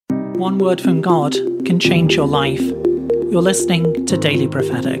one word from God can change your life. You're listening to Daily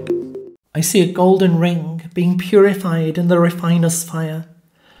Prophetic. I see a golden ring being purified in the refiner's fire.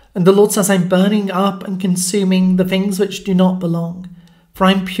 And the Lord says, I'm burning up and consuming the things which do not belong. For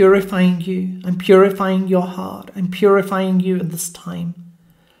I'm purifying you. I'm purifying your heart. I'm purifying you in this time.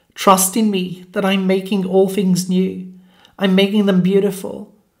 Trust in me that I'm making all things new. I'm making them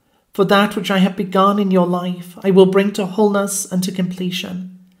beautiful. For that which I have begun in your life, I will bring to wholeness and to completion.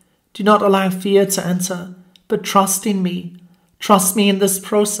 Do not allow fear to enter, but trust in me. Trust me in this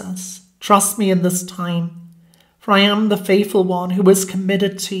process. Trust me in this time. For I am the faithful one who is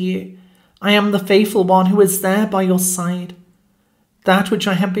committed to you. I am the faithful one who is there by your side. That which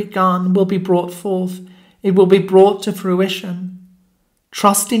I have begun will be brought forth. It will be brought to fruition.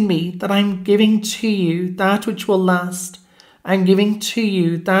 Trust in me that I am giving to you that which will last. I am giving to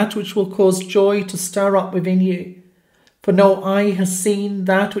you that which will cause joy to stir up within you. For no eye has seen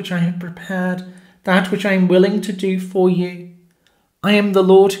that which I have prepared, that which I am willing to do for you. I am the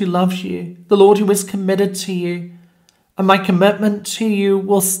Lord who loves you, the Lord who is committed to you, and my commitment to you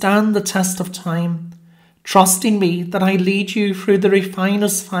will stand the test of time. Trust in me that I lead you through the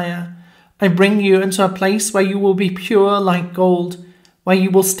refiner's fire. I bring you into a place where you will be pure like gold, where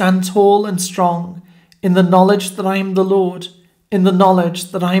you will stand tall and strong, in the knowledge that I am the Lord, in the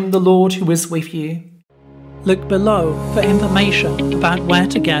knowledge that I am the Lord who is with you. Look below for information about where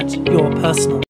to get your personal